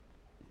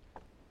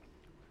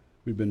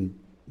We've been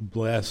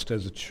blessed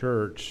as a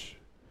church.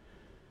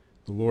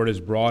 The Lord has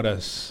brought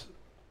us,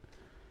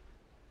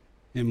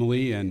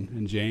 Emily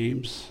and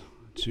James,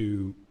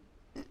 to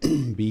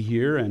be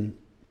here, and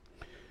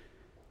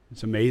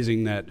it's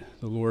amazing that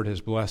the Lord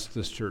has blessed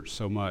this church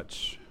so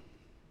much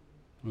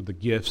with the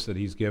gifts that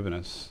He's given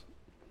us.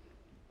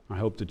 I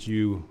hope that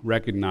you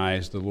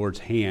recognize the Lord's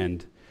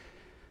hand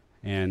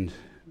and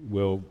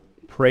will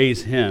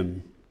praise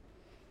Him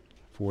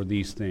for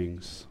these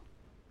things.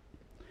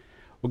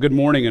 Well, good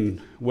morning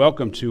and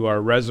welcome to our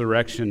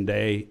Resurrection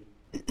Day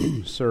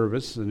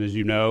service. And as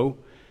you know,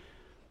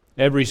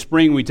 every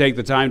spring we take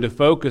the time to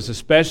focus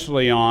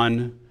especially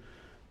on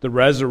the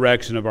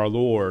resurrection of our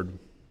Lord.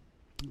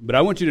 But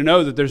I want you to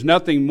know that there's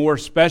nothing more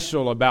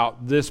special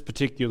about this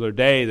particular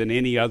day than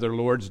any other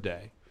Lord's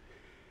Day.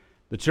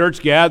 The church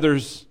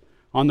gathers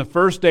on the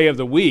first day of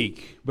the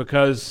week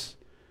because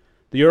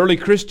the early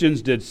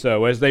Christians did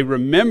so as they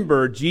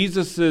remember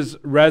Jesus'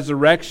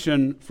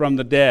 resurrection from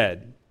the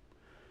dead.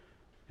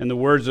 In the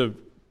words of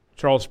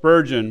Charles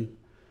Spurgeon,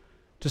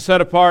 to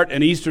set apart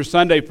an Easter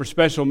Sunday for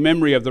special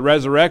memory of the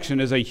resurrection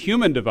is a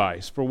human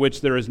device for which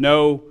there is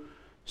no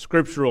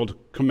scriptural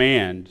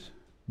command.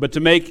 But to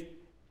make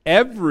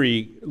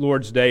every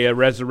Lord's Day a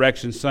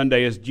resurrection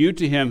Sunday is due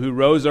to Him who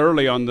rose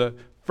early on the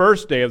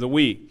first day of the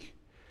week.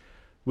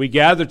 We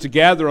gather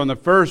together on the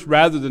first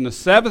rather than the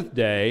seventh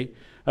day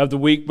of the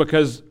week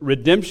because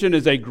redemption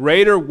is a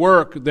greater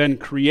work than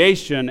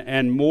creation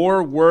and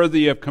more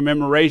worthy of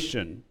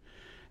commemoration.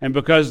 And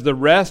because the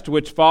rest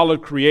which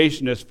followed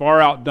creation is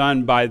far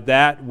outdone by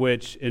that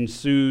which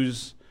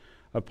ensues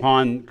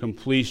upon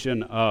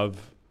completion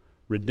of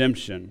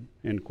redemption,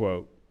 end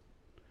quote.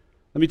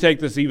 Let me take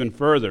this even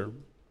further.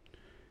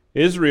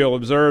 Israel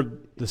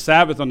observed the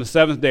Sabbath on the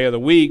seventh day of the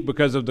week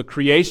because of the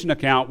creation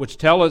account, which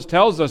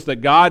tells us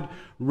that God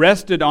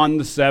rested on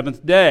the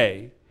seventh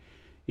day.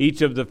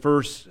 Each of the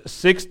first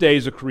 6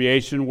 days of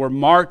creation were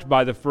marked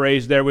by the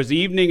phrase, there was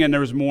evening and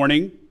there was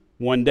morning,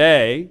 one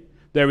day.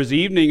 There was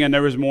evening and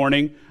there was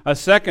morning, a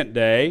second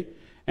day,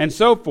 and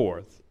so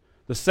forth.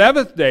 The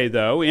seventh day,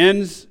 though,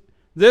 ends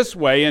this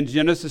way in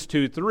Genesis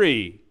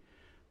 2:3.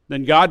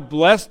 Then God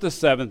blessed the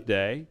seventh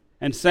day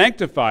and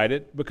sanctified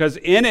it, because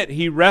in it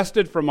He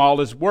rested from all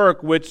His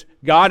work which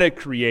God had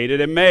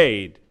created and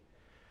made.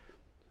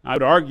 I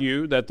would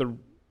argue that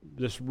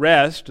this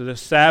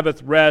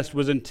Sabbath rest,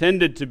 was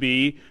intended to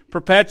be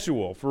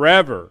perpetual,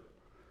 forever.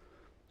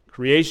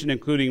 Creation,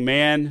 including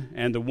man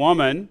and the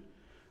woman,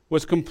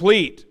 was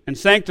complete and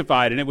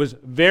sanctified, and it was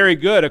very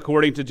good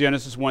according to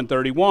Genesis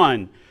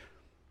 1:31.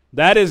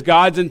 That is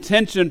God's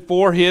intention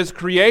for His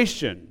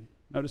creation.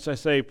 Notice I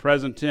say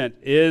present tense,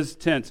 is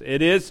tense.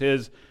 It is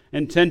His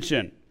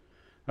intention.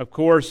 Of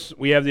course,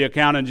 we have the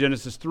account in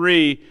Genesis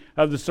 3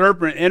 of the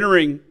serpent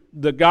entering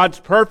God's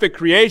perfect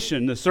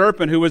creation, the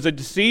serpent who was a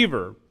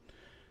deceiver.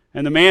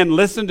 And the man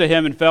listened to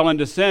him and fell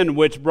into sin,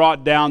 which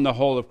brought down the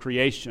whole of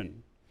creation.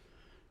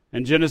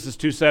 In Genesis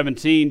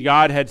 2:17,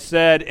 God had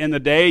said, in the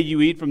day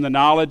you eat from the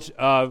knowledge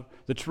of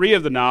the tree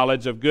of the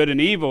knowledge of good and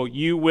evil,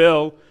 you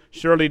will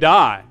surely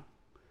die.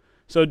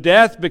 So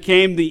death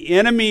became the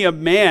enemy of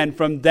man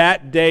from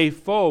that day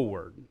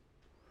forward.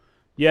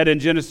 Yet in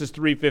Genesis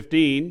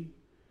 3:15,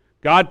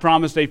 God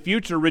promised a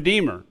future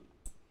Redeemer,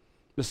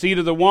 the seed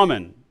of the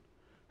woman,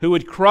 who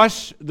would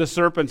crush the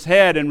serpent's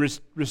head and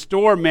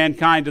restore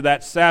mankind to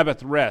that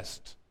Sabbath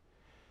rest.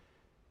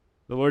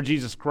 The Lord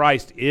Jesus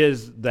Christ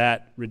is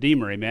that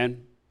Redeemer,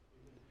 amen?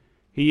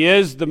 He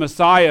is the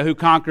Messiah who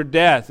conquered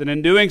death, and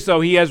in doing so,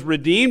 He has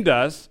redeemed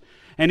us,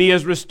 and He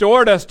has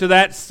restored us to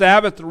that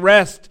Sabbath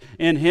rest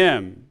in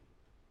Him.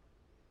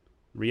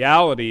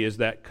 Reality is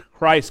that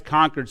Christ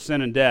conquered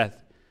sin and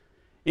death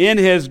in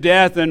His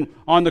death and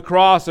on the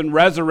cross and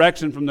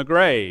resurrection from the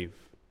grave.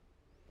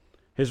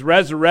 His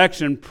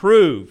resurrection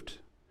proved,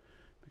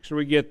 make sure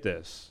we get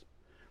this,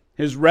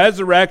 His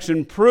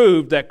resurrection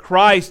proved that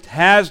Christ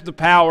has the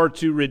power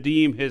to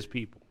redeem His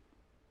people.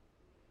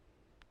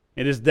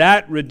 It is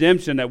that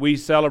redemption that we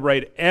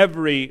celebrate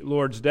every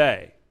Lord's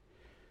Day.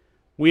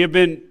 We have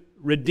been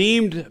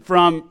redeemed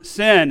from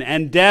sin,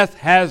 and death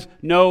has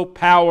no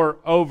power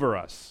over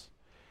us.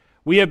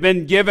 We have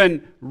been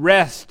given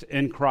rest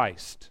in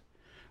Christ.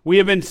 We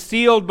have been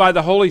sealed by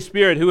the Holy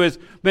Spirit, who has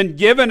been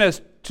given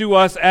to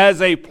us as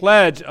a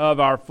pledge of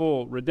our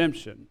full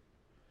redemption.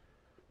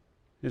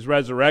 His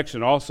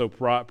resurrection also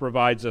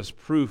provides us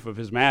proof of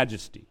His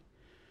majesty.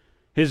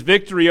 His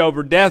victory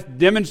over death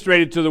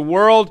demonstrated to the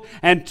world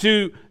and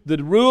to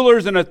the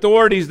rulers and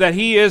authorities that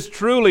He is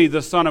truly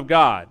the Son of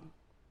God.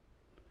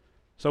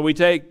 So we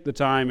take the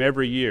time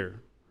every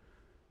year,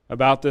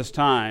 about this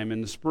time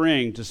in the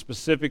spring, to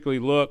specifically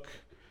look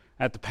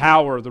at the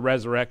power of the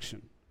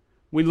resurrection.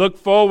 We look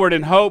forward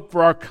and hope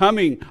for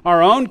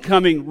our own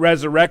coming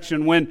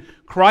resurrection, when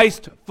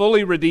Christ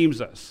fully redeems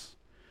us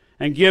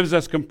and gives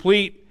us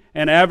complete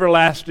and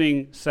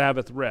everlasting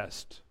Sabbath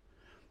rest.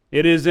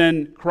 It is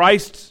in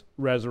Christ's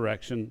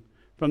resurrection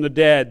from the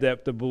dead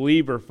that the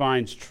believer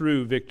finds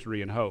true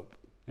victory and hope.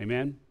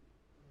 Amen?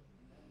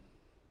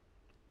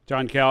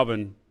 John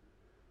Calvin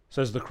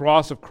says the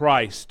cross of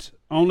Christ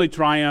only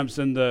triumphs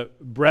in the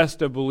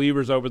breast of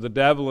believers over the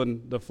devil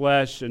and the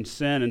flesh and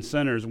sin and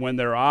sinners when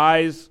their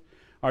eyes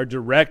are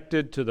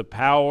directed to the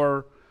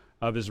power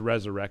of his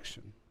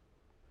resurrection.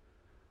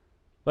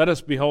 Let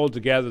us behold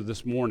together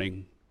this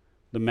morning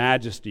the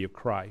majesty of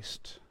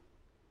Christ.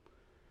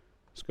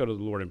 Let's go to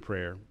the Lord in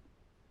prayer.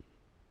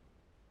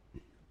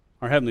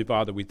 Our Heavenly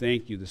Father, we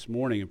thank you this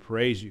morning and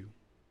praise you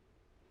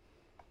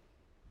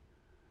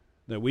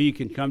that we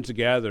can come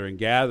together and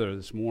gather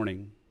this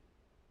morning.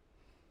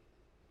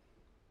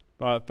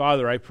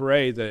 Father, I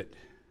pray that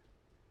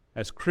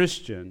as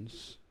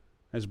Christians,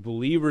 as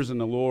believers in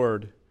the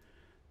Lord,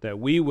 that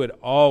we would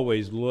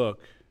always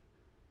look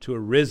to a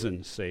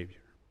risen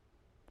Savior.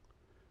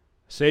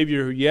 A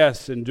Savior who,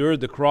 yes, endured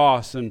the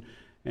cross and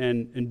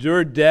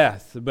endured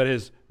death, but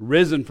has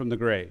risen from the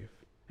grave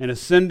and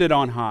ascended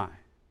on high.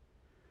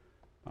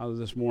 Father,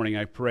 this morning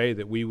I pray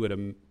that we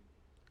would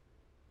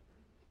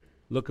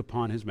look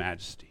upon his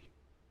majesty.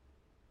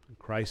 In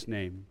Christ's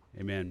name,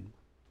 amen.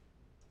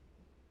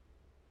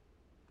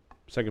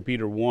 2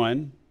 Peter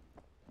 1.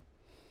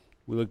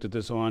 We looked at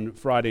this on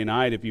Friday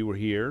night if you were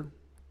here.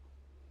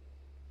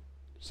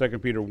 2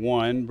 Peter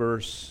 1,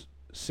 verse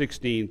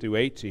 16 through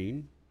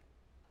 18.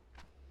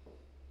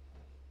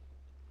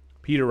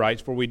 Peter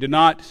writes, "For we did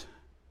not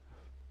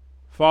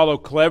follow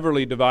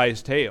cleverly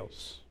devised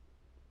tales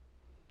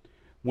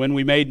when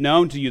we made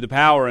known to you the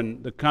power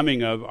and the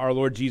coming of our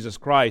Lord Jesus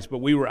Christ, but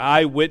we were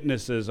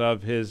eyewitnesses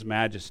of his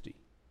majesty.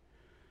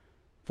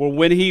 For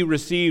when he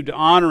received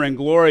honor and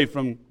glory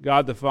from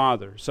God the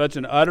Father, such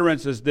an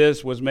utterance as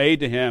this was made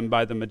to him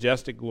by the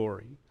majestic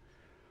glory.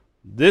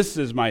 This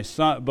is my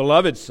son,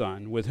 beloved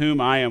Son, with whom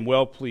I am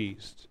well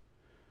pleased.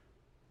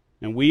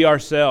 And we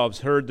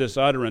ourselves heard this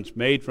utterance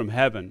made from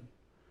heaven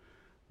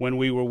when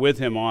we were with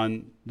him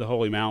on the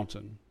holy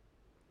mountain."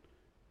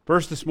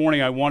 First this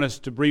morning I want us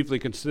to briefly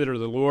consider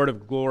the Lord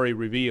of glory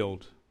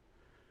revealed.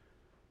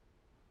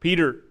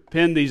 Peter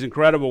penned these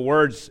incredible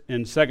words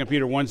in 2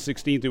 Peter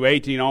 1:16 through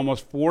 18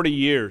 almost 40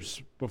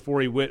 years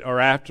before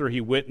after he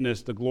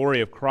witnessed the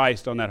glory of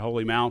Christ on that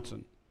holy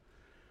mountain.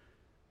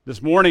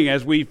 This morning,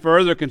 as we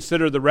further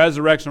consider the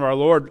resurrection of our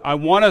Lord, I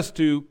want us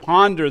to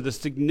ponder the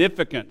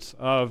significance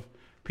of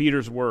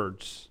Peter's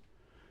words.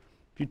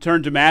 If you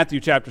turn to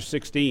Matthew chapter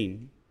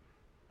 16.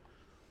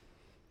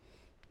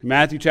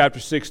 Matthew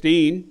chapter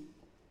 16.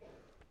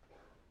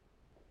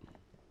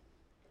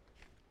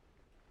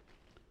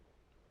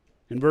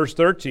 In verse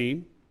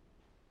 13,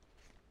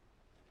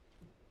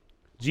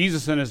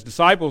 Jesus and his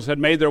disciples had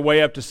made their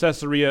way up to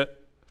Caesarea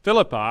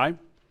Philippi,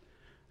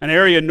 an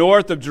area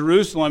north of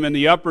Jerusalem in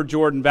the upper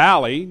Jordan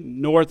Valley,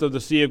 north of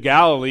the Sea of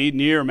Galilee,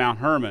 near Mount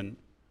Hermon.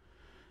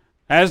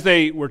 As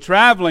they were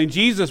traveling,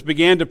 Jesus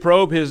began to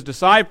probe his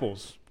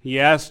disciples. He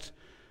asked,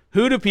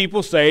 "Who do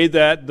people say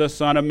that the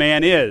Son of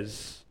Man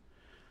is?"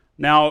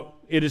 Now,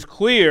 it is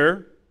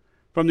clear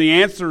from the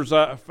answers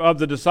of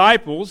the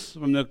disciples,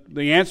 from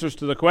the answers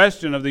to the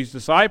question of these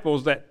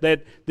disciples, that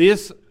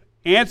this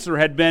answer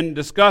had been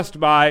discussed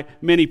by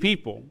many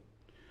people.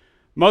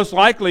 Most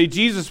likely,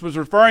 Jesus was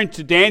referring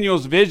to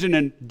Daniel's vision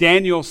in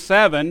Daniel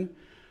 7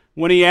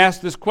 when he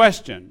asked this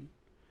question.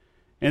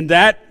 In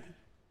that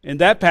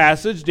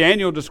passage,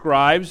 Daniel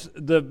describes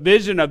the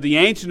vision of the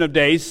Ancient of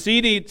Days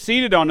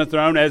seated on the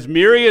throne as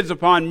myriads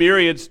upon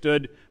myriads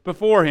stood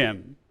before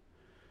him.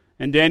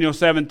 In Daniel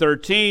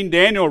 7:13,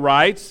 Daniel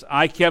writes,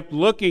 "I kept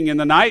looking in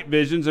the night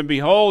visions, and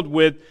behold,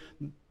 with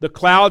the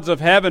clouds of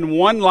heaven,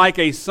 one like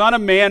a son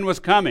of man was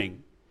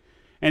coming.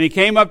 And he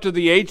came up to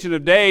the Ancient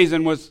of Days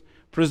and was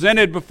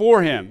presented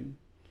before him.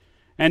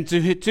 And to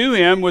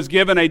him was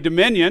given a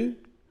dominion,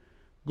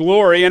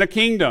 glory, and a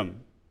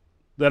kingdom,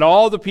 that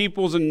all the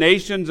peoples and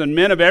nations and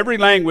men of every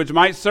language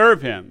might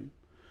serve him.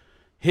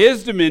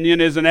 His dominion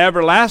is an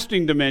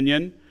everlasting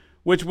dominion,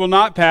 which will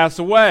not pass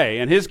away,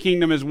 and his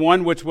kingdom is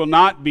one which will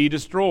not be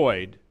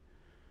destroyed."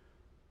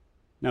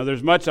 Now,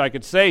 there's much I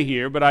could say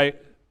here, but I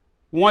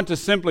want to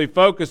simply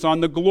focus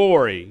on the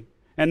glory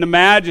and the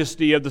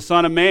majesty of the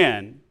Son of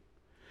Man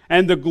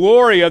and the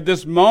glory of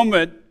this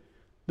moment,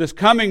 this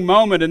coming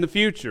moment in the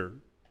future.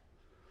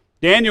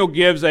 Daniel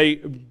gives a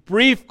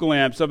brief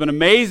glimpse of an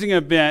amazing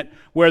event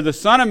where the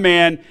Son of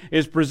Man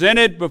is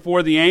presented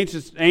before the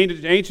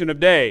Ancient of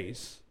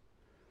Days.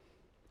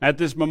 At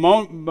this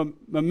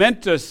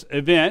momentous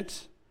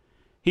event,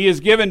 he is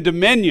given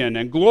dominion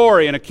and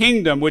glory and a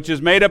kingdom which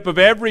is made up of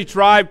every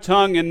tribe,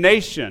 tongue, and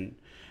nation.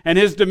 And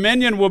his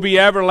dominion will be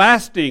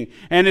everlasting,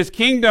 and his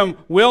kingdom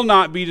will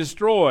not be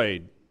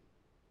destroyed.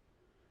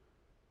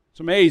 It's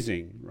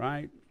amazing,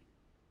 right?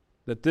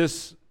 That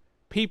this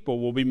people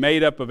will be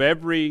made up of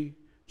every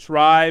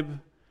tribe,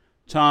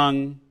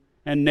 tongue,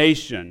 and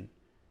nation.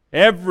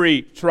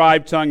 Every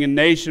tribe, tongue, and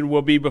nation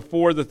will be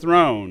before the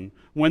throne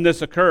when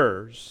this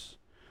occurs.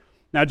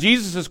 Now,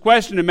 Jesus'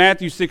 question in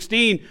Matthew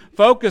 16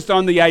 focused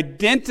on the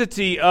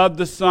identity of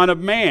the Son of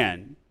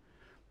Man.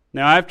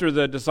 Now, after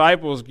the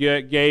disciples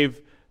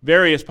gave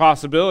various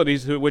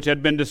possibilities which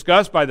had been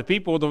discussed by the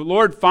people, the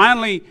Lord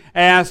finally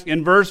asked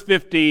in verse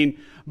 15,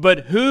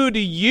 "But who do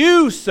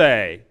you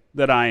say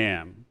that I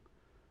am?"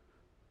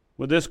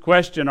 With this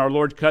question, our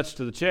Lord cuts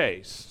to the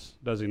chase,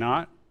 does he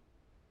not?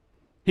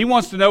 He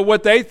wants to know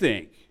what they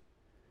think.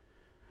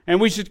 And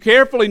we should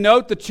carefully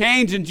note the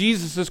change in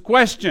Jesus'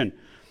 question.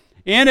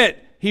 In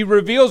it, he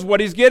reveals what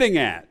he's getting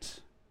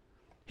at.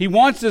 He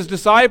wants his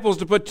disciples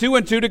to put two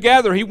and two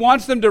together. He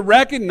wants them to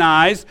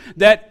recognize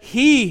that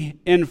he,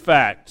 in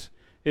fact,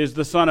 is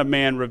the Son of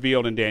Man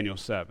revealed in Daniel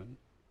 7.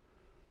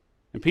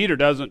 And Peter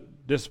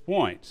doesn't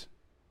disappoint.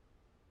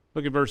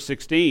 Look at verse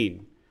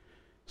 16.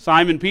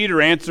 Simon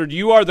Peter answered,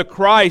 "You are the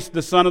Christ,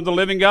 the Son of the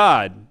living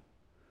God."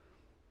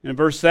 In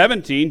verse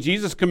 17,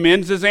 Jesus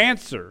commends his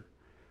answer.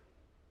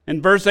 In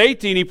verse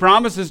 18, he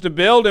promises to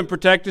build and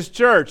protect his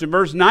church. In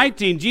verse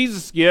 19,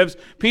 Jesus gives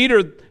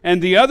Peter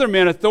and the other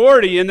men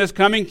authority in this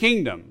coming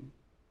kingdom.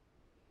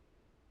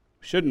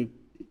 We shouldn't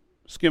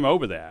skim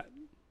over that.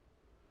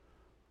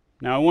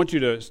 Now, I want you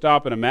to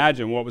stop and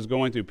imagine what was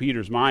going through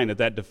Peter's mind at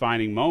that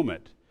defining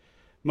moment.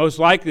 Most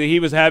likely, he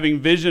was having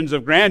visions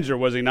of grandeur,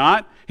 was he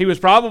not? He was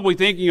probably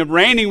thinking of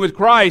reigning with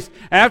Christ.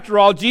 After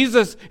all,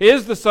 Jesus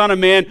is the Son of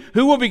Man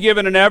who will be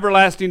given an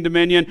everlasting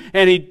dominion,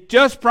 and he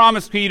just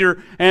promised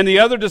Peter and the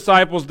other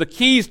disciples the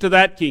keys to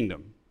that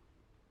kingdom.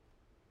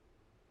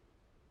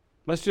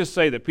 Let's just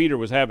say that Peter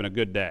was having a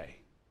good day.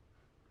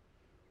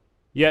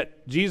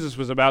 Yet, Jesus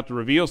was about to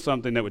reveal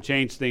something that would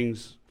change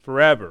things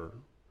forever.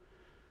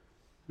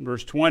 In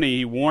verse 20,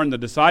 he warned the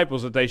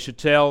disciples that they should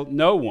tell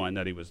no one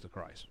that he was the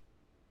Christ.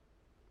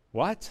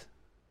 What?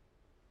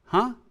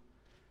 Huh?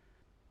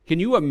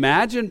 Can you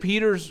imagine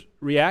Peter's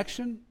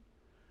reaction?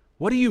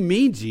 What do you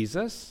mean,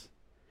 Jesus?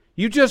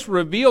 You just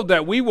revealed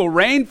that we will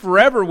reign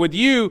forever with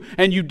you,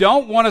 and you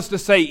don't want us to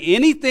say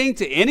anything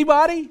to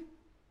anybody?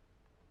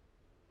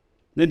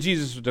 Then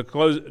Jesus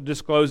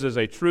discloses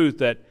a truth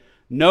that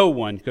no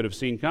one could have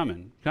seen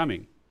coming.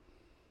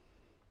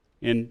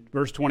 In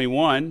verse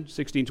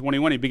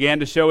 16:21, he began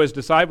to show his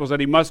disciples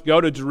that he must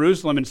go to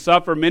Jerusalem and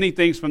suffer many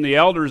things from the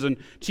elders and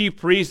chief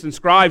priests and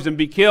scribes and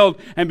be killed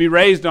and be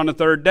raised on the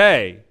third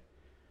day.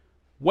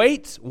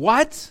 Wait,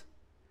 what?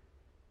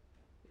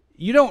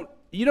 We don't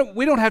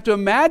have to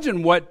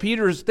imagine what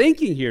Peter is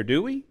thinking here,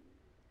 do we?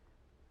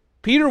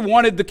 Peter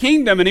wanted the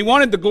kingdom and he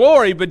wanted the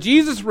glory, but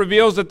Jesus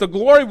reveals that the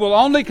glory will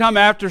only come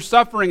after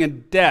suffering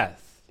and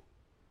death.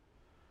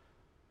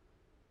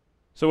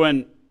 So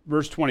in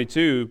verse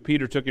 22,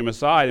 Peter took him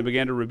aside and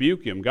began to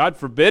rebuke him. "God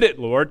forbid it,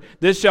 Lord.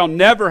 This shall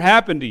never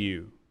happen to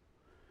you."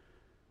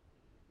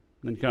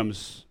 Then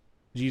comes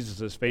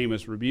Jesus'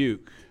 famous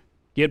rebuke.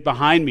 "Get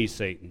behind me,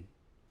 Satan.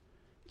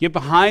 Get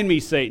behind me,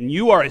 Satan.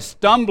 You are a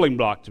stumbling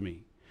block to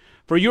me.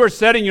 For you are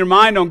setting your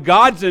mind on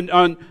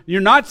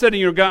you're not setting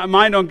your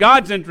mind on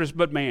God's interest,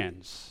 but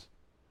man's."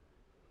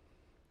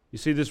 You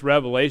see, this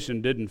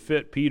revelation didn't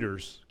fit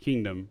Peter's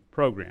kingdom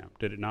program,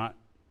 did it not?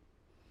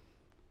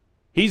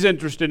 He's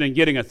interested in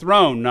getting a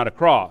throne, not a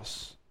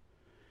cross.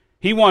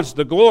 He wants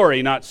the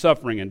glory, not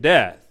suffering and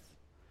death.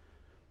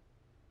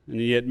 And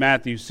yet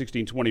Matthew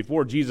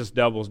 16:24, Jesus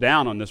doubles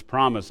down on this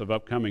promise of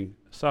upcoming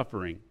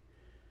suffering.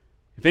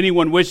 "If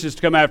anyone wishes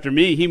to come after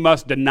me, he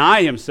must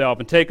deny himself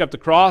and take up the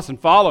cross and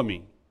follow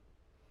me."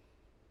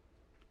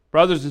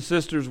 Brothers and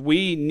sisters,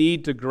 we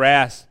need to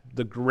grasp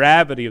the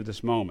gravity of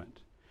this moment.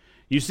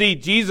 You see,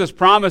 Jesus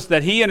promised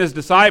that he and his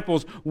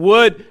disciples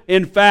would,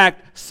 in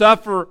fact,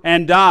 suffer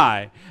and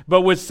die.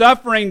 But with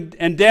suffering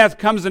and death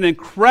comes an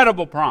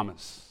incredible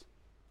promise.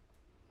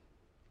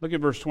 Look at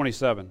verse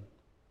 27.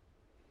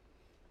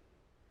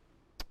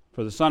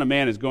 "For the Son of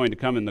Man is going to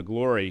come in the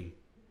glory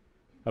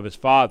of his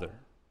Father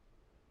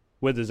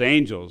with his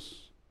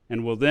angels,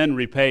 and will then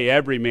repay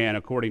every man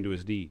according to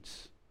his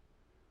deeds."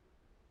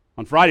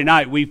 On Friday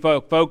night, we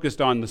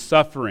focused on the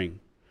suffering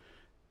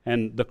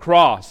and the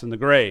cross and the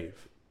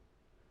grave.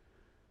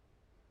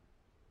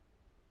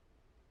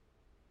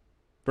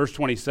 Verse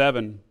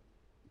 27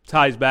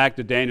 ties back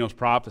to Daniel's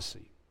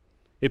prophecy.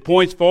 It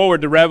points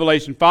forward to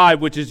Revelation 5,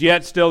 which is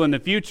yet still in the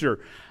future.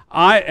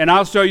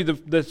 I'll show you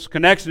this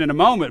connection in a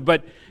moment,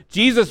 but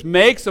Jesus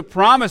makes a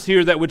promise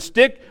here that would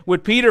stick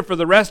with Peter for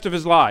the rest of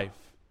his life.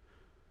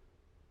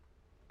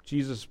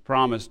 Jesus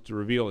promised to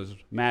reveal his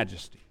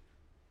majesty.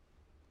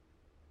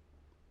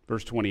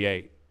 Verse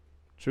 28,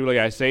 "Truly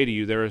I say to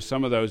you, there are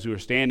some of those who are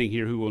standing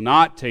here who will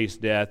not taste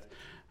death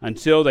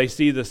until they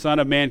see the Son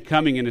of Man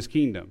coming in his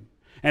kingdom."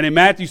 And in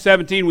Matthew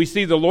 17, we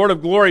see the Lord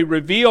of glory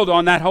revealed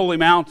on that holy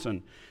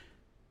mountain.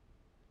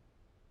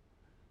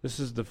 This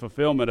is the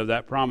fulfillment of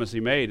that promise he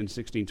made in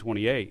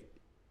 16:28.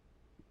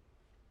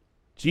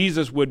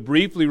 Jesus would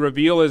briefly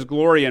reveal his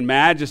glory and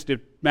majesty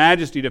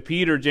to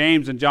Peter,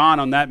 James, and John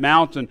on that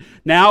mountain.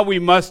 Now we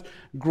must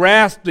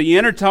grasp the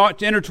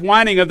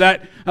intertwining of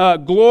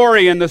that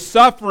glory and the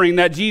suffering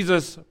that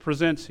Jesus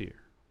presents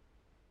here.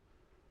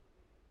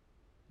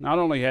 Not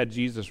only had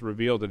Jesus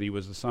revealed that he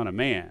was the Son of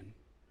Man,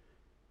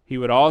 he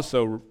would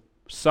also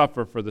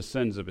suffer for the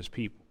sins of his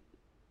people.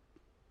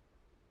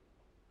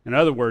 In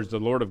other words, the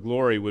Lord of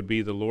glory would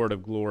be the Lord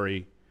of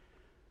glory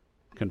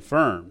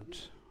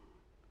confirmed.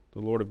 The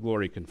Lord of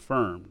glory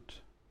confirmed.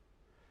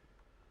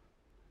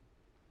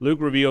 Luke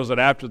reveals that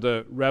after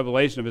the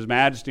revelation of his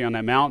majesty on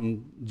that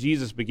mountain,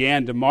 Jesus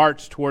began to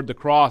march toward the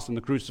cross and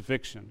the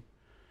crucifixion.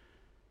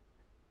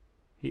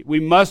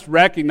 We must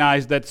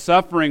recognize that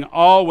suffering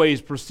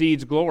always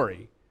precedes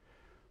glory.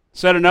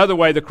 Said another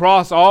way, the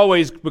cross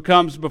always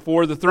becomes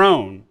before the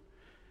throne.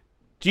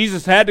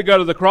 Jesus had to go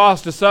to the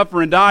cross to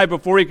suffer and die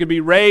before he could be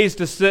raised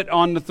to sit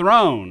on the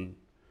throne.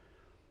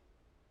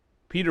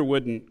 Peter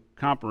wouldn't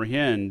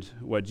comprehend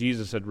what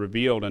Jesus had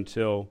revealed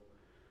until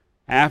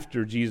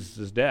after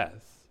Jesus'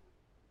 death.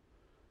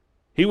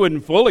 He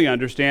wouldn't fully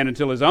understand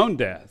until his own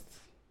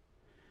death.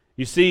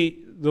 You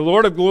see, the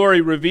Lord of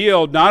glory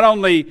revealed not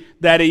only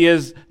that he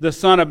is the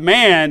Son of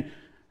Man,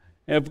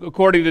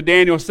 according to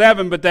Daniel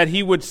 7, but that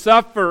he would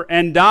suffer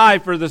and die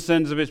for the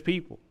sins of his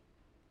people.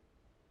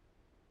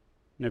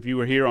 And if you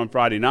were here on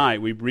Friday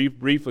night, we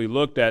briefly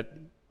looked at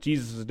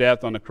Jesus'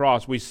 death on the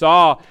cross. We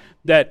saw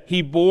that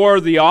he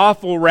bore the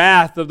awful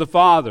wrath of the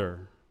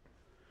Father.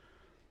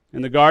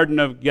 In the Garden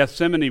of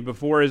Gethsemane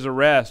before his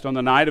arrest, on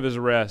the night of his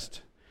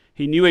arrest,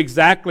 he knew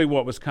exactly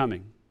what was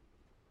coming.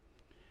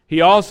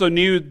 He also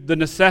knew the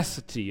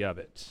necessity of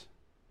it.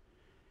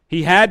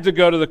 He had to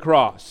go to the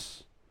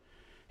cross.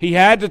 He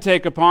had to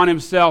take upon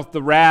himself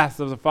the wrath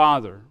of the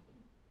Father.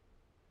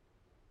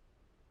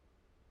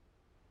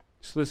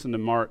 Just listen to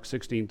Mark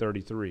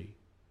 16:33.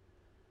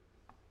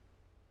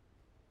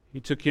 He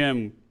took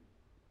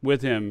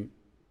with him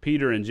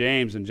Peter and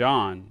James and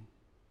John,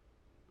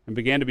 and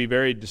began to be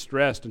very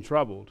distressed and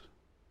troubled.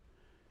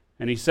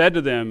 And he said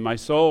to them, "My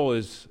soul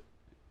is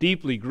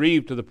deeply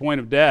grieved to the point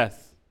of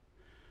death.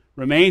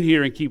 Remain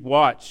here and keep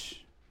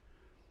watch."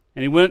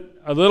 And he went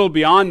a little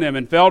beyond them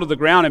and fell to the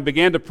ground and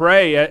began to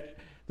pray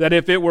that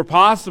if it were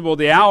possible,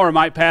 the hour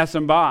might pass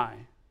him by.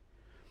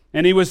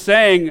 And he was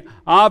saying,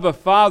 "Abba,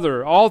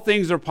 Father, all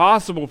things are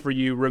possible for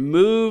you.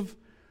 Remove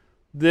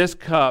this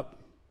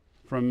cup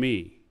from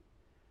me.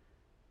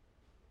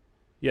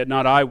 Yet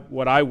not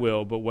what I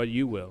will, but what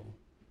you will."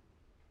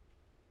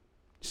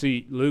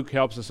 See, Luke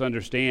helps us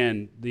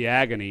understand the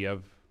agony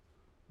of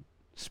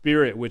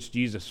spirit which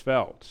Jesus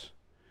felt.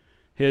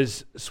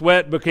 His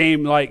sweat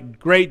became like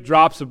great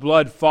drops of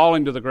blood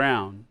falling to the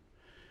ground.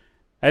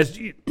 As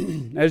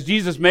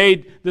Jesus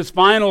made this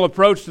final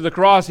approach to the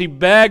cross, he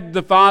begged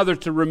the Father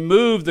to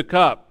remove the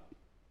cup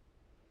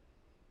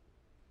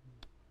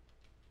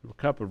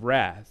of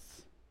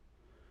wrath.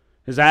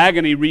 His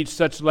agony reached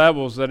such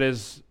levels that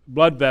his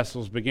blood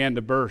vessels began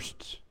to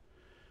burst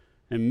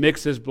and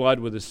mix his blood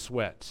with his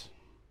sweat.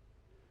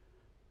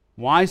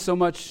 Why so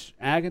much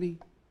agony?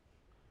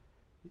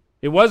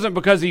 It wasn't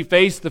because he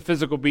faced the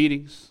physical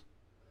beatings.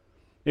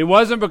 It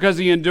wasn't because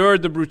he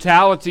endured the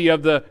brutality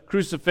of the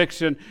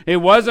crucifixion. It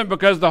wasn't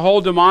because the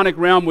whole demonic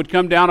realm would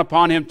come down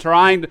upon him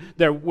trying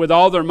with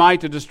all their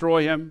might to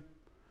destroy him.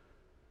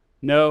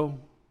 No.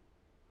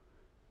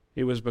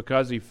 It was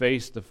because he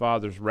faced the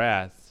Father's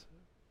wrath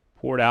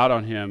poured out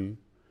on him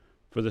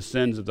for the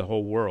sins of the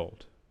whole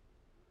world.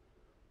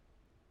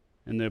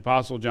 In the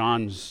Apostle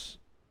John's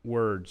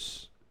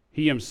words,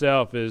 he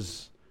himself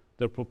is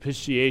the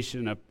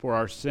propitiation for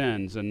our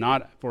sins, and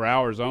not for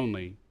ours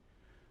only,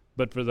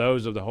 but for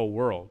those of the whole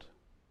world.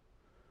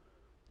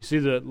 You see,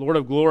 the Lord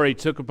of glory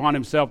took upon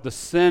himself the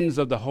sins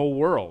of the whole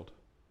world.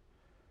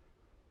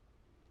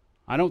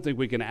 I don't think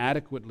we can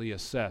adequately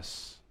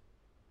assess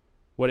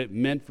what it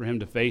meant for him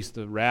to face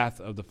the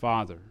wrath of the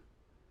Father.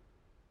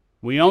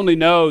 We only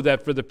know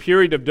that for the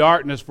period of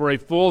darkness, for a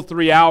full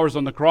 3 hours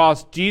on the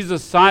cross,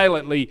 Jesus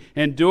silently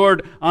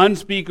endured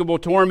unspeakable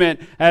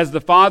torment as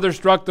the Father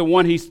struck the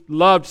one he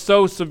loved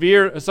so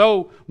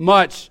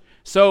much,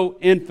 so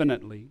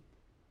infinitely.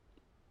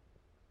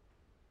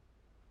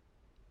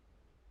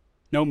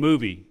 No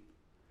movie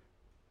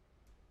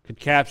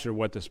could capture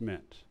what this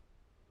meant,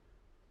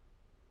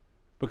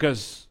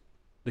 because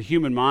the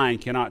human mind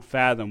cannot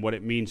fathom what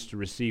it means to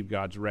receive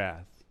God's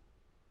wrath.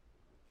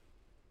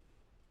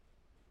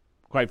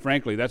 Quite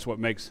frankly, that's what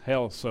makes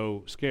hell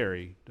so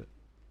scary.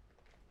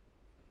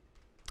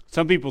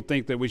 Some people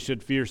think that we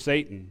should fear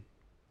Satan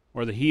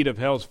or the heat of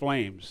hell's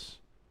flames.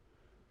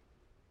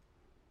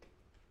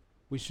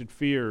 We should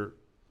fear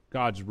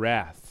God's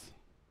wrath.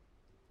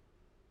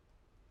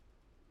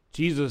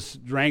 Jesus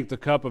drank the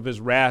cup of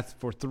his wrath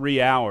for 3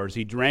 hours.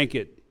 He drank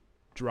it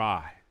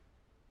dry.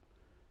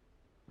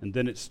 And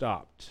then it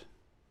stopped.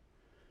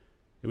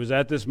 It was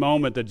at this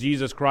moment that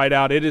Jesus cried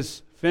out, "It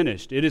is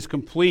finished. It is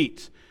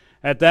complete."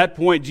 At that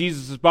point,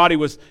 Jesus' body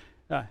was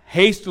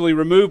hastily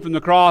removed from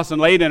the cross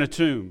and laid in a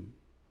tomb.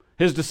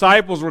 His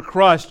disciples were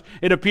crushed.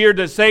 It appeared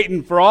that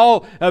Satan, for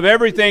all of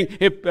everything,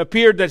 it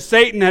appeared that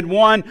Satan had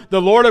won.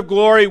 The Lord of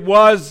glory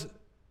was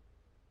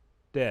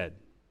dead.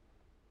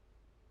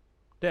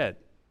 Dead.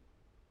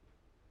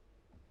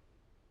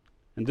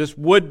 And this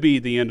would be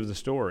the end of the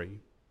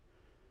story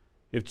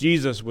if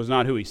Jesus was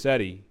not who he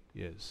said he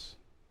is.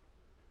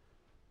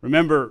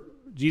 Remember,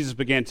 Jesus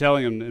began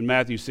telling him in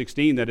Matthew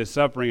 16 that his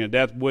suffering and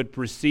death would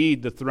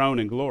precede the throne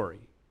and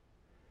glory.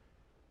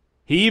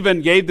 He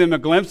even gave them a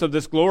glimpse of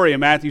this glory in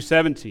Matthew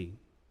 17.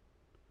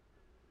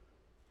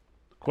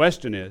 The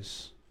question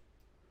is,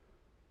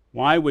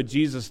 Why would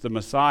Jesus the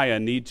Messiah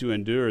need to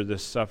endure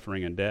this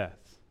suffering and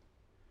death?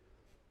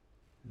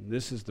 And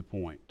this is the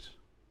point.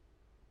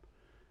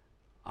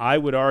 I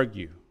would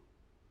argue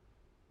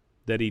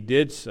that he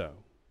did so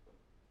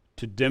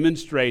to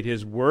demonstrate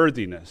his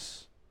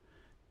worthiness,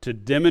 to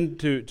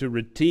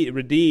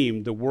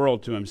redeem the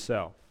world to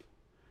himself.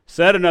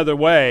 Said another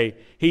way,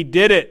 he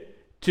did it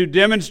to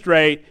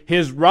demonstrate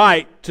his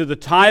right to the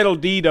title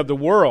deed of the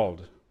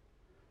world.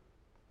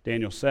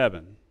 Daniel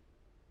 7.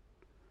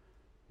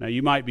 Now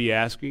you might be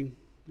asking,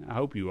 I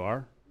hope you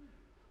are,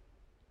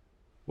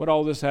 what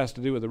all this has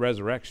to do with the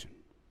resurrection?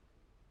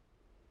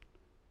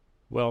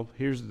 Well,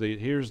 here's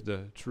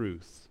the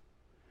truth.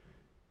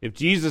 If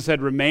Jesus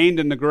had remained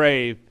in the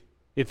grave,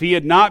 if he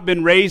had not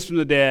been raised from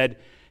the dead,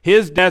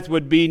 his death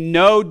would be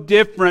no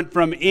different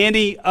from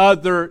any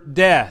other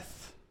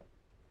death.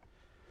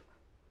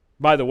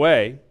 By the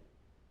way,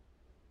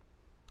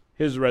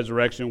 his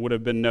resurrection would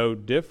have been no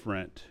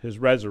different. His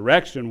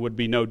resurrection would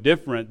be no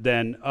different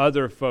than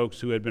other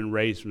folks who had been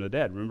raised from the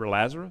dead. Remember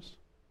Lazarus?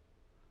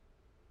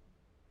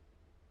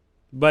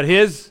 But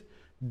his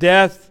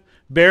death,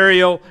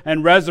 burial,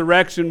 and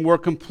resurrection were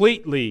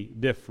completely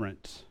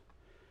different.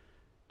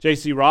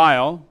 J.C.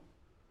 Ryle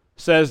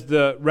says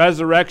the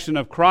resurrection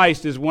of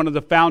Christ is one of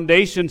the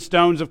foundation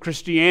stones of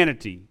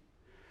Christianity.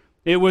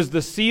 It was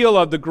the seal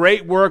of the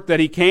great work that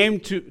he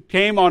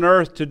came on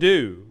earth to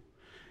do.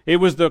 It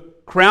was the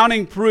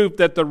crowning proof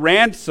that the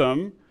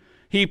ransom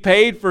he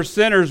paid for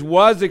sinners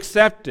was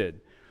accepted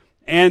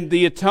and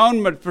the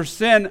atonement for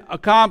sin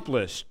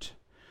accomplished.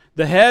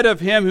 The head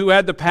of him who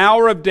had the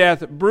power of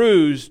death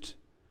bruised,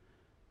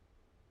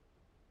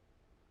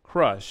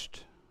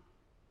 crushed,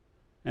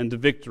 and the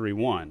victory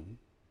won.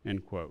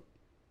 End quote.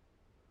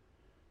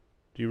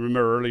 Do you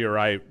remember earlier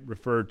I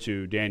referred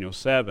to Daniel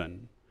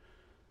 7?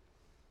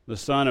 The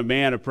Son of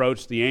Man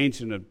approached the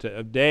Ancient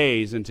of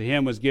Days, and to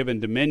him was given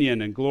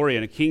dominion and glory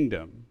and a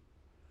kingdom,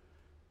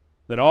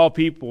 that all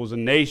peoples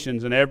and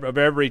nations and of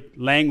every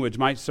language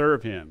might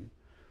serve him.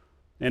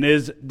 And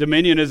his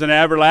dominion is an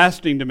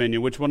everlasting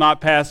dominion which will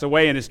not pass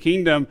away, and his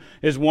kingdom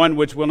is one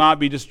which will not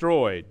be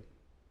destroyed.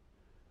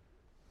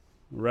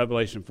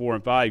 Revelation 4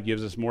 and 5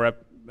 gives us more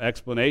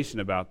explanation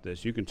about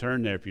this. You can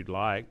turn there if you'd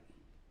like.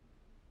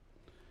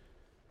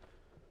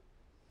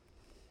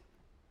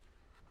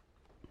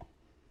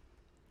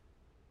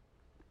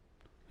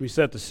 Let me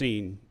set the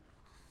scene.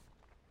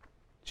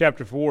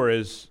 Chapter 4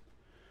 is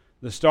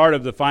the start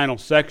of the final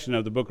section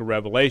of the book of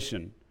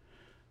Revelation.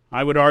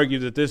 I would argue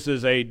that this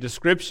is a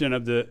description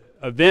of the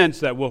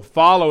events that will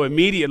follow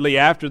immediately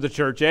after the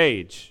church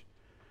age.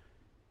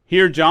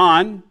 Here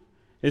John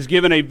is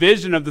given a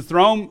vision of the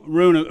throne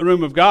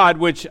room of God,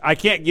 which I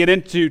can't get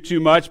into too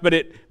much, but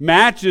it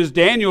matches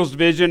Daniel's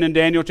vision in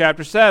Daniel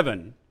chapter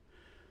 7.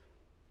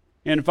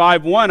 In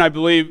 5:1, I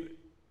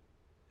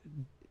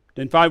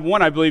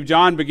believe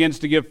John begins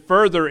to give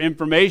further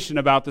information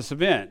about this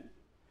event.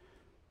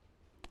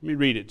 Let me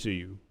read it to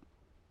you.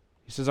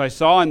 He says, I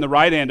saw in the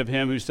right hand of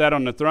him who sat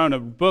on the throne a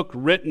book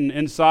written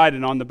inside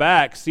and on the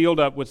back, sealed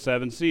up with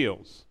 7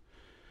 seals.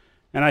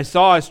 And I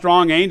saw a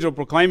strong angel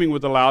proclaiming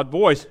with a loud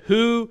voice,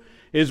 Who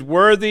is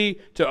worthy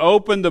to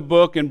open the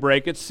book and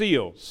break its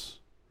seals?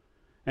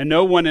 And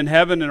no one in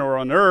heaven or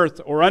on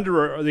earth or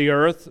under the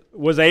earth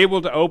was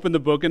able to open the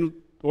book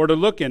or to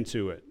look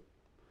into it.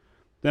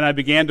 Then I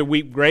began to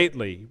weep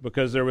greatly,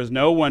 because there was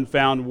no one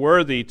found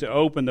worthy to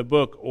open the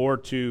book or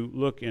to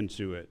look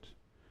into it.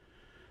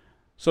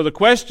 So the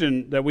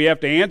question that we have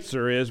to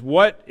answer is,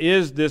 what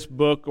is this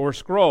book or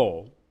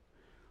scroll?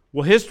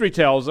 Well, history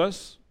tells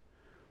us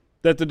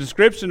that the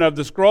description of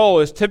the scroll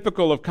is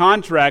typical of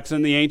contracts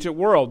in the ancient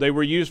world. They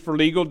were used for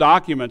legal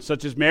documents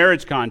such as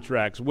marriage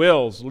contracts,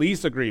 wills,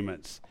 lease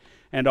agreements,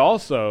 and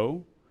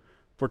also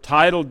for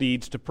title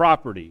deeds to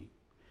property.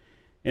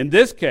 In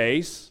this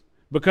case,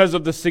 because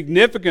of the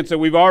significance that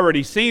we've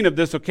already seen of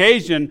this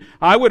occasion,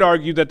 I would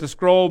argue that the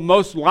scroll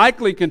most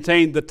likely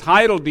contained the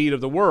title deed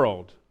of the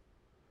world.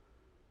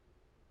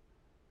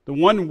 The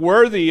one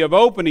worthy of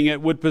opening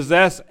it would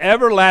possess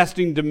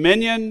everlasting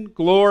dominion,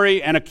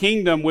 glory, and a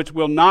kingdom which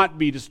will not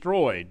be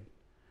destroyed.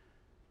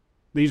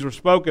 These were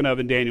spoken of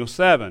in Daniel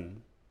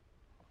 7.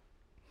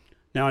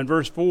 Now in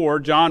verse 4,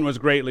 John was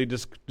greatly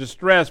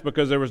distressed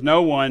because there was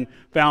no one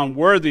found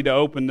worthy to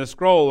open the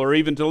scroll or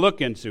even to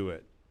look into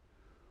it.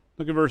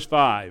 Look at verse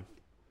 5.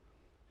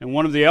 And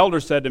one of the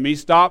elders said to me,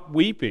 Stop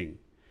weeping.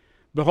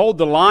 Behold,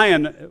 the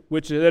Lion,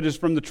 that is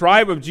from the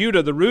tribe of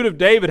Judah, the root of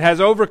David, has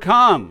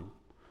overcome,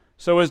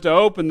 so as to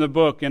open the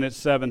book and its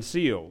 7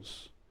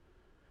 seals.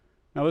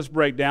 Now let's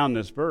break down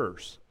this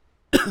verse.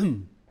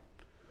 The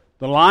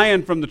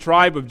Lion from the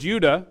tribe of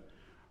Judah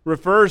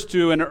refers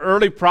to an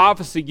early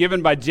prophecy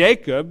given by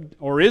Jacob,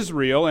 or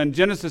Israel, in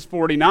Genesis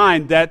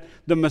 49, that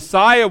the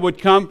Messiah would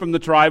come from the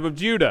tribe of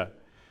Judah.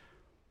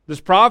 This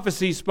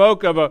prophecy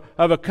spoke of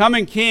a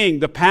coming king,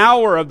 the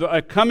power of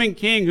a coming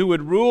king who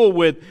would rule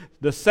with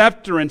the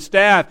scepter and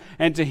staff,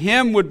 and to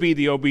him would be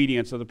the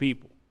obedience of the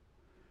people.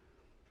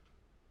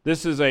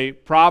 This is a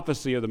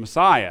prophecy of the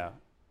Messiah.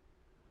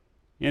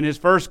 In his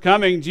first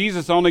coming,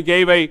 Jesus only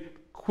gave a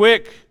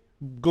quick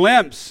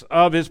glimpse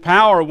of his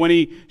power when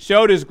he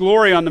showed his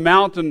glory on the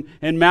mountain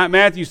in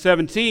Matthew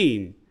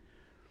 17.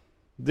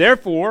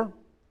 Therefore,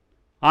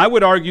 I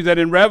would argue that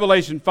in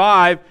Revelation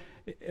 5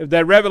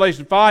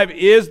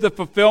 is the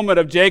fulfillment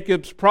of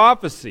Jacob's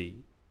prophecy.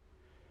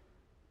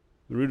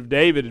 The root of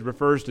David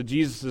refers to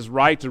Jesus'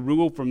 right to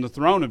rule from the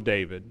throne of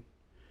David.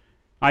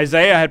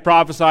 Isaiah had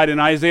prophesied in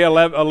Isaiah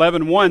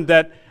 11:1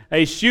 that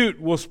a shoot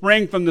will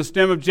spring from the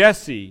stem of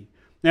Jesse,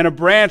 and a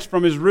branch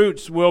from his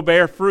roots will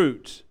bear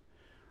fruit.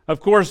 Of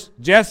course,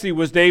 Jesse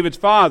was David's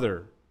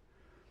father.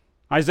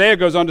 Isaiah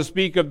goes on to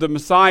speak of the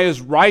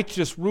Messiah's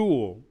righteous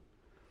rule.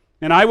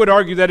 And I would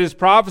argue that his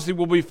prophecy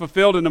will be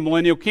fulfilled in the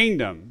millennial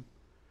kingdom.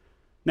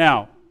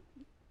 Now,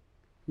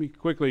 let me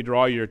quickly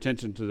draw your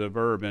attention to the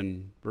verb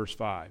in verse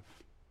 5.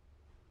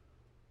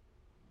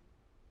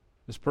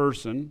 This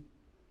person,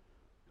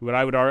 who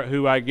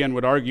I again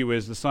would argue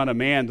is the Son of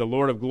Man, the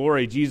Lord of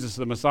glory, Jesus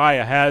the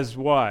Messiah, has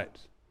what?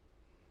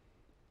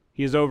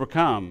 He has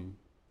overcome.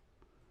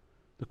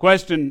 The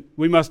question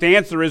we must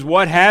answer is,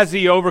 what has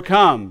he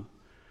overcome?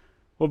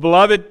 Well,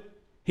 beloved,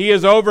 he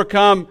has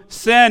overcome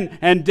sin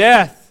and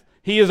death.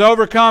 He has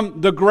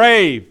overcome the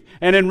grave.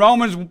 And in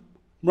Romans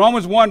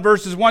 1,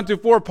 verses 1 through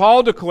 4,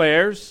 Paul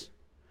declares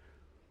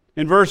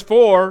in verse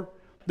 4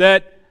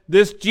 that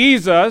this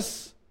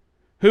Jesus,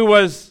 who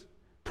was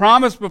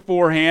promised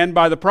beforehand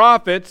by the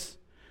prophets,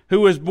 who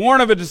was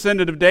born of a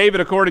descendant of David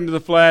according to the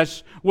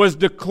flesh, was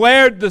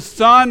declared the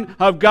Son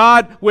of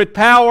God with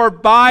power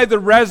by the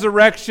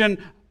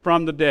resurrection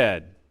from the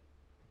dead.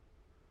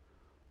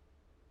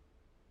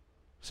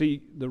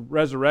 See, the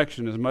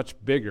resurrection is much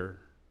bigger.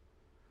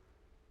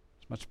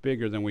 It's much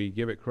bigger than we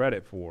give it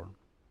credit for.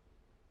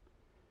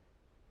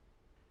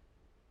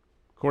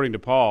 According to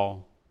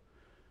Paul,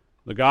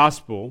 the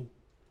gospel,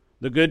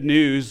 the good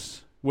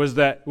news,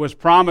 was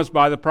promised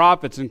by the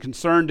prophets and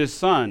concerned his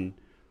Son,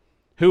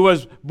 who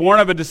was born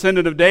of a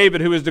descendant of David,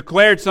 who was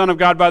declared Son of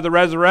God by the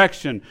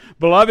resurrection.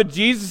 Beloved,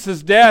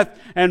 Jesus' death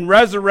and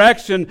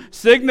resurrection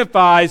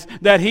signifies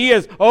that he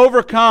has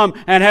overcome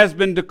and has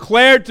been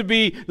declared to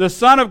be the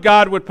Son of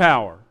God with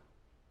power.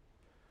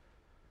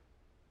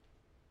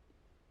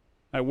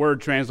 That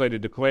word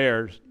translated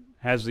declared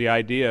has the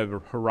idea of a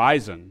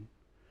horizon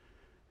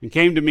and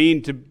came to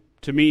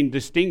mean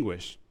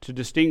distinguish, to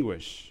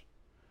distinguish.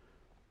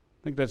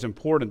 I think that's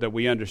important that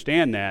we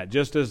understand that.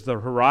 Just as the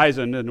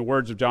horizon, in the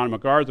words of John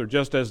MacArthur,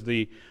 just as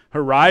the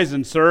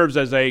horizon serves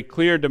as a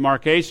clear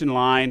demarcation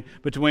line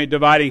between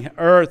dividing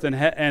earth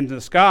and the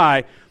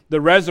sky,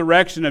 the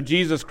resurrection of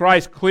Jesus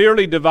Christ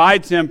clearly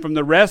divides him from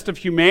the rest of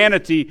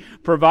humanity,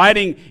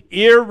 providing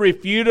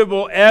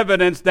irrefutable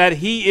evidence that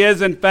he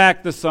is in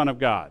fact the Son of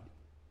God.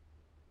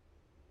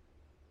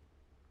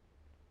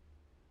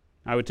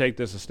 I would take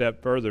this a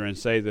step further and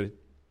say that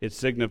it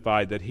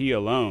signified that he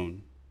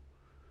alone,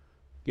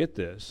 get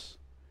this,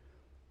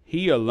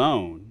 he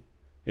alone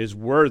is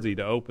worthy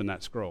to open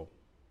that scroll.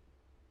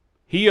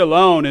 He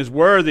alone is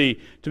worthy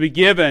to be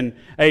given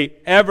an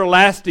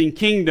everlasting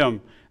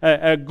kingdom,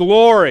 a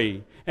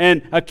glory,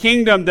 and a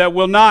kingdom that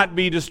will not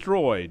be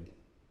destroyed.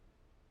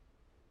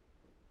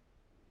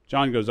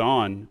 John goes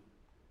on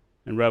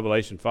in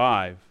Revelation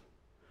 5.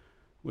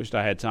 Wished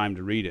I had time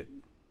to read it.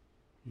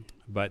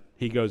 But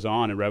he goes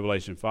on in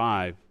Revelation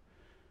 5.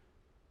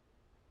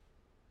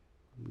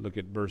 Look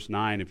at verse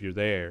 9 if you're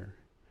there.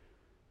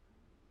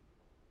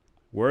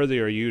 Worthy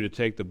are you to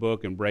take the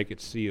book and break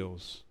its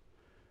seals.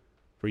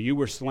 For you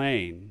were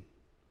slain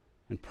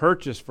and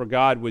purchased for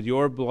God with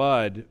your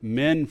blood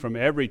men from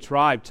every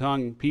tribe,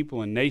 tongue,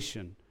 people, and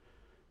nation.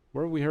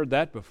 Where have we heard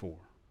that before?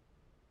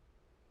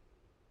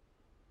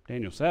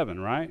 Daniel 7,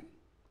 right?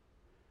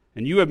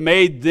 And you have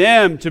made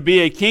them to be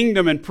a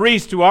kingdom and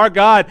priests to our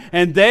God,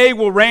 and they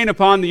will reign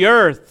upon the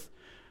earth.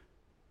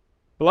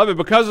 Beloved,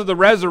 because of the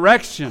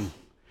resurrection,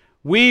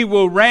 we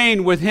will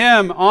reign with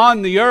him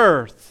on the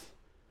earth.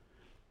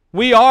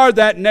 We are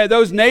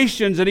those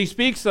nations that he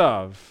speaks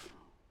of.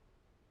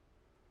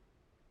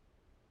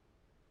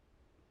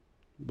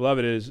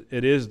 Beloved,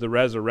 it is the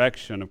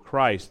resurrection of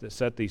Christ that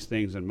set these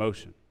things in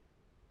motion.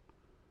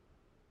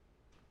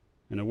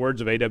 In the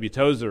words of A.W.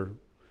 Tozer,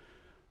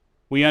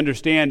 we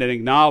understand and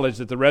acknowledge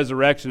that the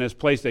resurrection has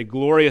placed a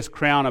glorious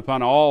crown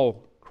upon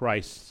all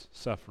Christ's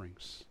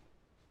sufferings.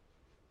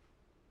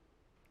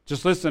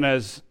 Just listen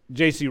as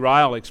J.C.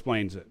 Ryle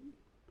explains it.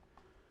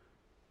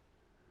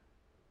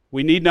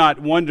 We need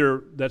not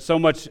wonder that so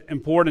much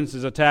importance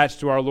is attached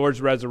to our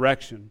Lord's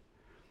resurrection.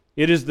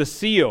 It is the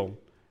seal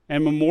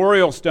and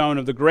memorial stone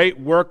of the great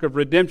work of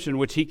redemption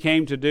which he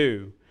came to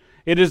do.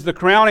 It is the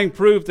crowning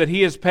proof that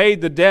he has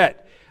paid the debt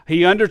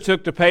he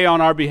undertook to pay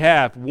on our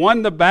behalf,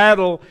 won the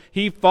battle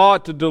he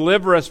fought to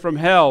deliver us from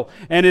hell,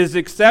 and is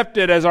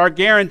accepted as our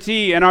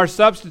guarantee and our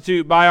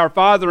substitute by our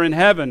Father in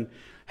heaven.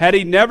 Had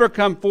he never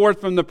come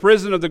forth from the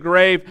prison of the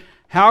grave,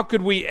 how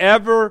could we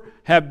ever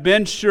have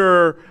been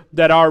sure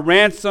that our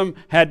ransom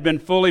had been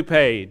fully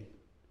paid?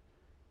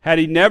 Had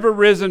he never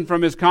risen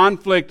from his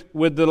conflict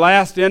with the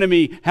last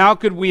enemy, how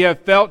could we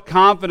have felt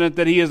confident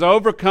that he has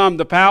overcome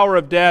the power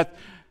of death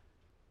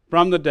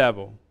from the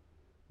devil?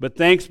 But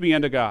thanks be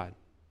unto God,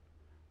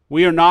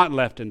 we are not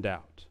left in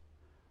doubt.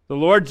 The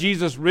Lord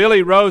Jesus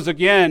really rose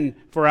again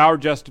for our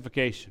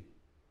justification.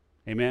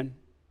 Amen?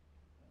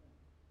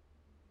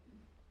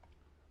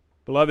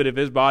 Beloved, if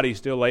his body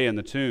still lay in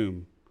the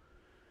tomb,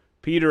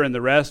 Peter and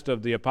the rest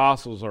of the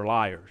apostles are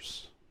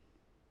liars.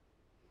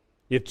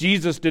 If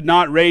Jesus did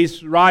not rise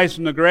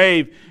from the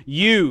grave,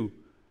 you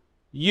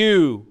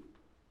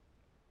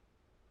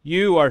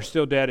are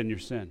still dead in your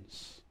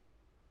sins.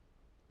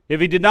 If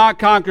he did not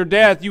conquer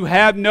death, you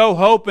have no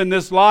hope in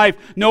this life,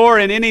 nor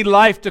in any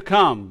life to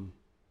come.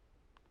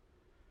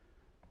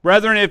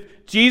 Brethren,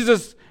 if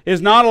Jesus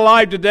is not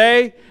alive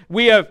today,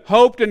 we have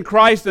hoped in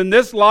Christ in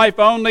this life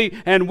only,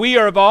 and we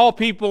are of all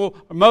people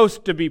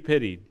most to be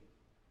pitied.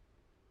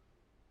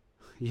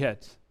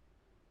 Yet,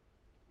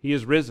 he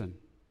is risen.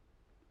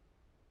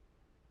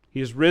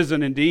 He is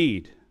risen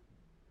indeed.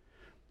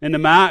 In the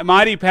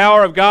mighty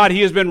power of God,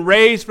 he has been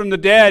raised from the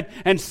dead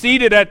and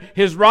seated at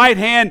his right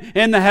hand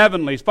in the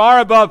heavenlies, far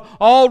above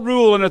all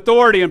rule and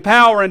authority and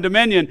power and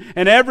dominion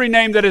and every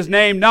name that is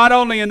named, not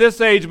only in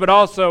this age, but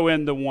also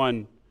in the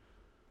one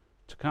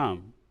to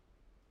come.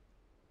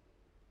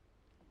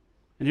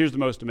 And here's the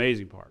most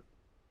amazing part.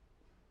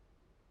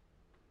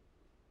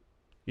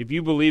 If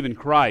you believe in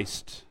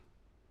Christ,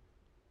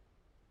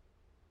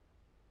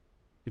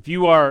 if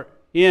you are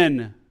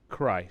in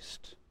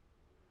Christ,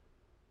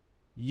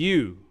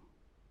 you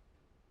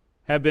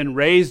have been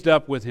raised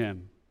up with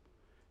him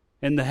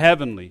in the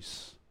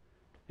heavenlies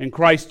in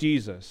Christ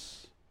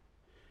Jesus.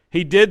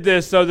 He did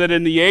this so that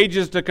in the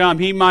ages to come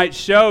he might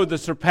show the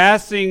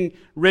surpassing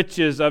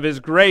riches of his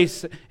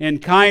grace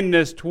and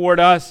kindness toward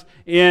us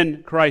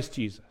in Christ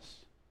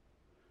Jesus.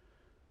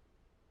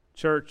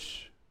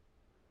 Church,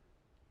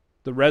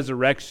 the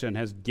resurrection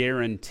has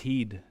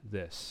guaranteed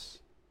this.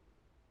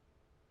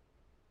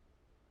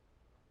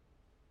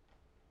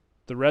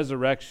 The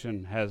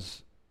resurrection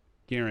has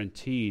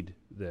guaranteed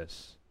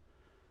this.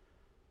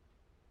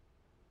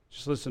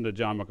 Just listen to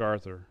John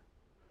MacArthur.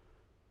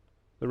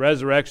 The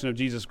resurrection of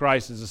Jesus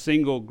Christ is the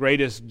single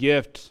greatest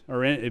gift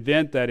or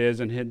event, that is,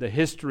 in the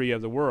history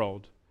of the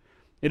world.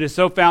 It is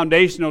so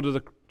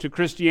foundational to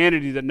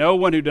Christianity that no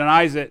one who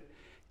denies it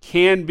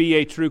can be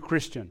a true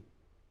Christian.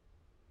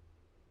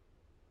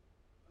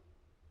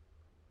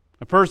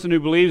 A person who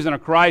believes in a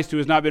Christ who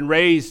has not been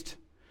raised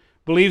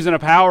believes in a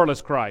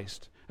powerless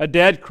Christ, a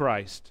dead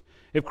Christ.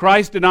 If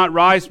Christ did not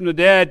rise from the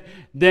dead,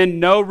 then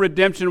no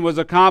redemption was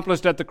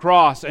accomplished at the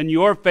cross, and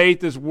your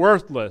faith is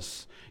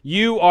worthless.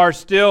 You are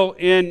still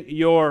in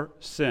your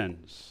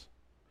sins.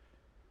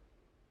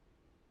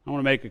 I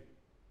want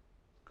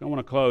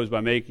to close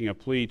by making a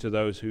plea to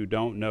those who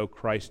don't know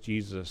Christ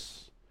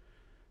Jesus,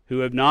 who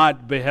have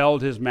not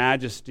beheld his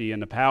majesty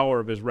and the power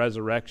of his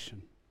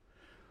resurrection.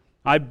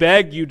 I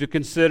beg you to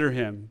consider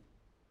him.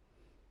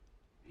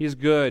 He is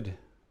good.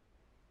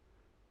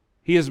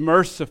 He is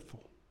merciful.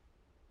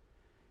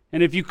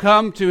 And if you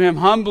come to him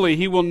humbly,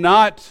 he will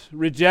not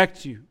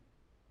reject you.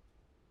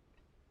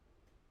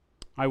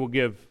 I will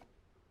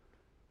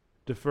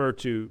defer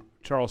to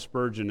Charles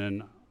Spurgeon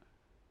in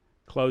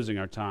closing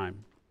our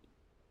time.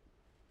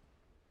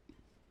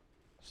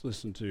 Let's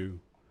listen to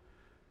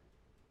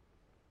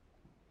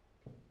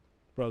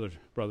Brother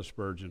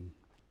Spurgeon.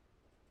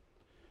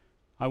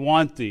 I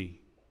want thee,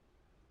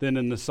 then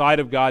in the sight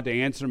of God, to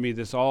answer me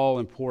this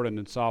all-important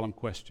and solemn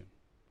question.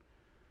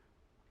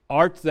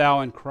 Art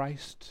thou in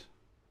Christ,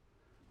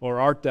 or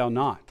art thou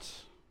not?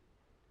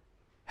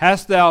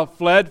 Hast thou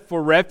fled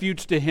for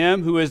refuge to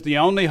him who is the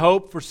only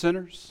hope for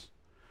sinners?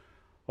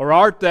 Or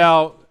art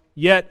thou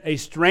yet a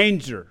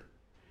stranger,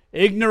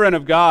 ignorant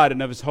of God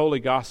and of his holy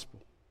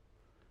gospel?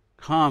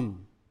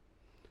 Come,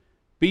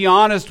 be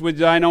honest with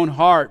thine own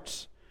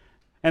heart,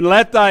 and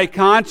let thy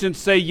conscience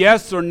say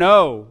yes or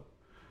no.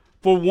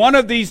 For one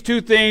of these two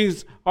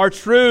things are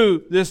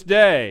true this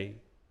day.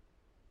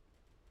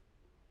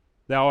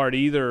 Thou art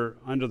either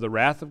under the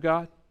wrath of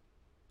God,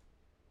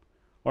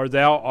 or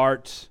thou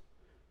art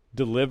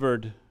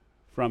delivered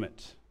from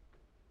it.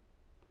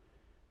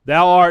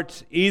 Thou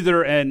art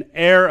either an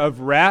heir of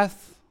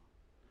wrath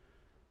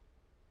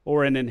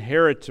or an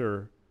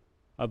inheritor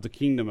of the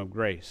kingdom of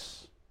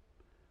grace.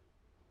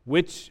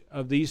 Which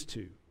of these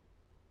two?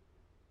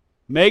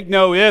 Make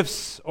no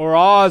ifs or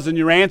ahs in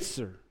your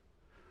answer.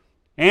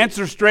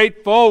 Answer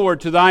straightforward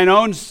to thine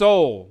own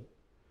soul.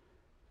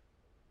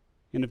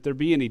 And if there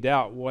be any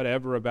doubt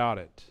whatever about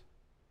it,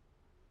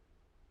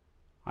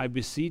 I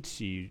beseech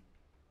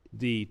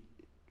thee,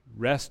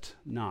 rest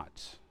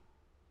not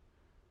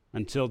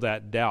until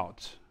that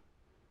doubt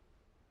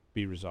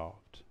be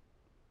resolved.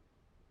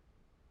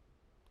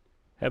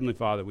 Heavenly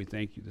Father, we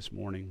thank you this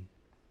morning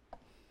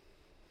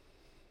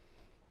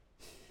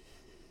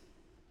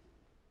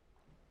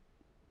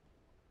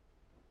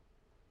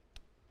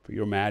for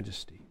your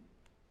majesty,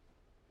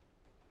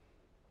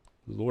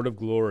 the Lord of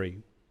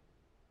glory,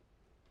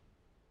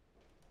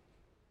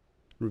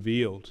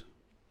 revealed,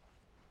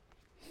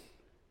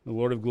 the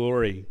Lord of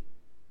glory,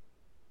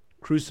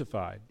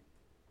 crucified,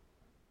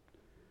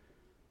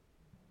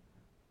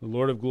 the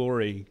Lord of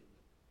glory,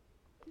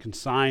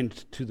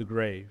 consigned to the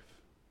grave,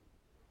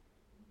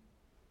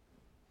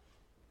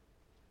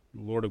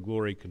 the Lord of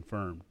glory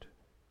confirmed,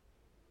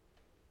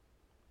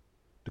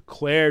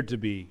 declared to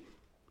be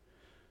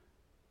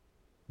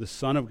the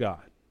Son of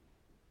God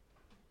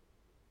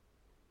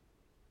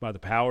by the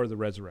power of the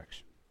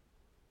resurrection.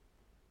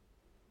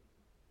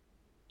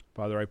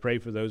 Father, I pray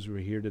for those who are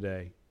here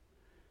today.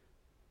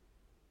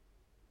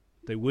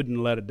 They wouldn't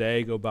let a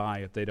day go by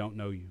if they don't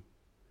know you.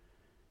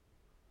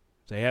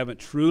 If they haven't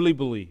truly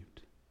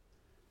believed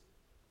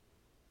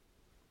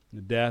in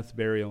the death,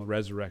 burial, and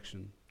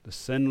resurrection, the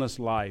sinless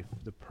life,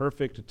 the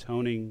perfect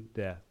atoning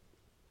death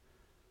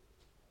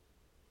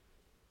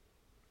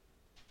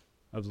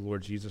of the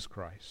Lord Jesus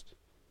Christ.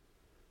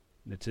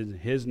 And it's in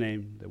His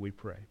name that we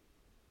pray.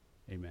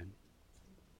 Amen.